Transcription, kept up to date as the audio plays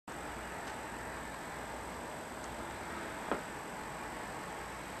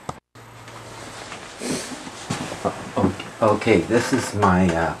Okay, this is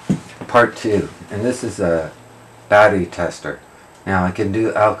my part 2, and this is a battery tester. Now I can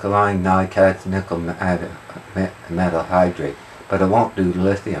do alkaline NiCad nickel metal hydrate, but I won't do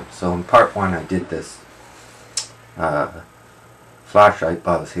lithium. So in part 1 I did this flashlight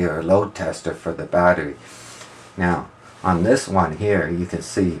bulbs here, a load tester for the battery. Now on this one here you can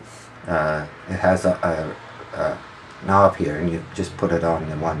see it has a knob here, and you just put it on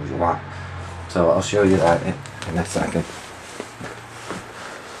the one you want. So I'll show you that in a second.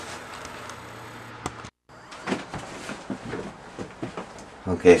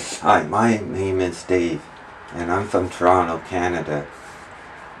 Okay, hi, my name is Dave, and I'm from Toronto, Canada,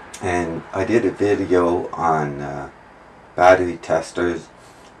 and I did a video on battery testers,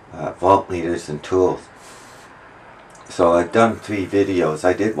 voltmeters and tools. So I've done 3 videos.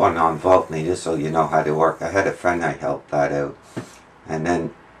 I did one on voltmeters so you know how to work. I had a friend I helped that out, and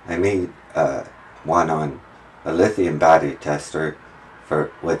then I made one on a lithium battery tester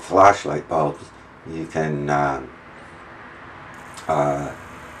with flashlight bulbs. You can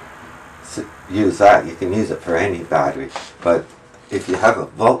use that. You can use it for any battery, but if you have a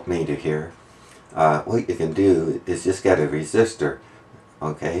voltmeter here, what you can do is just get a resistor.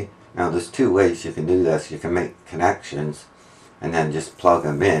 Okay, now there's 2 ways you can do this. You can make connections and then just plug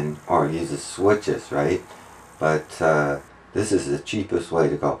them in, or use the switches, right? But this is the cheapest way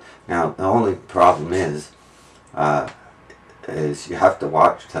to go. Now the only problem is you have to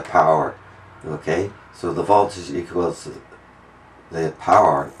watch the power. Okay, so the voltage equals the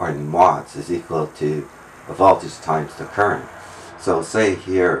power, or in watts, is equal to the voltage times the current. So say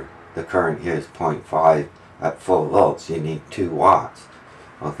here the current here is 0.5 at full volts, you need 2 watts.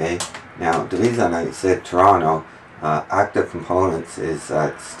 Okay, now the reason I said Toronto, Active Components is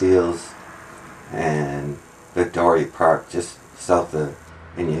at Steeles and Victoria Park, just south of,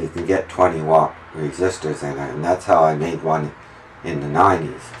 and you can get 20 watt resistors in it, and that's how I made one in the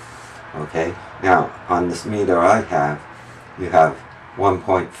 90s. Okay, now on this meter I have, you have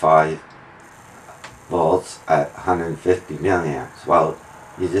 1.5 volts at 150 milliamps. Well,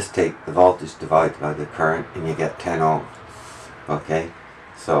 you just take the voltage divided by the current and you get 10 ohms. Okay,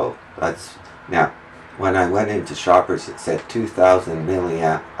 so that's, now when I went into Shoppers it said 2000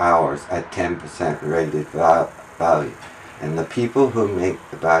 milliamp hours at 10% rated value, and the people who make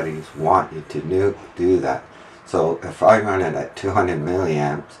the batteries want you to do that. So if I run it at 200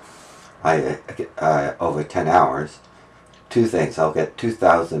 milliamps over 10 hours, 2 things: I'll get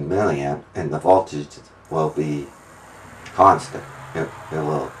 2000 milliamp and the voltage will be constant. It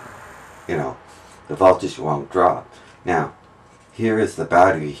will, you know, the voltage won't drop. Now here is the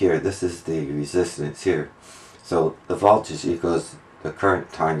battery here, this is the resistance here. So the voltage equals the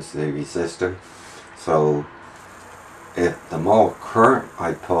current times the resistor. So if the more current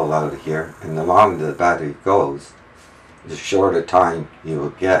I pull out of here, and the longer the battery goes, the shorter time you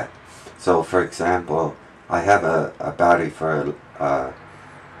will get. So for example, I have a battery for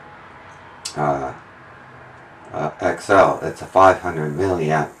XL. It's a 500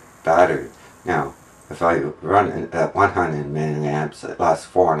 milliamp battery. Now if I run it at 100 milliamps, it lasts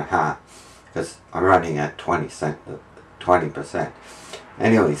 4.5, because I'm running at 20%.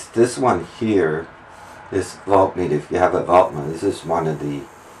 Anyways, this one here, this voltmeter, if you have a voltmeter, this is one of the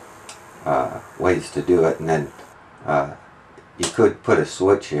ways to do it. And then you could put a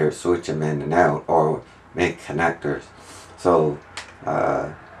switch here, switch them in and out, or make connectors. So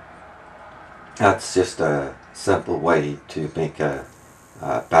that's just a simple way to make a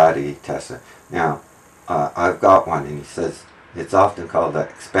battery tester. Now I've got one, and he says it's often called an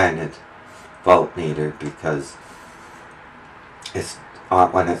expanded voltmeter because it's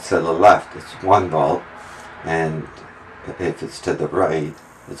when it's to the left it's 1 volt, and if it's to the right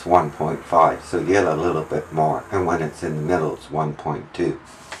it's 1.5, so you get a little bit more, and when it's in the middle it's 1.2.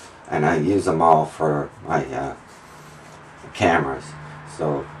 and I use them all for my cameras.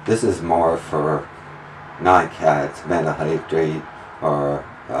 So this is more for NiCads, metal hydrate, or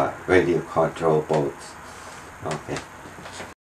radio control boats. Okay.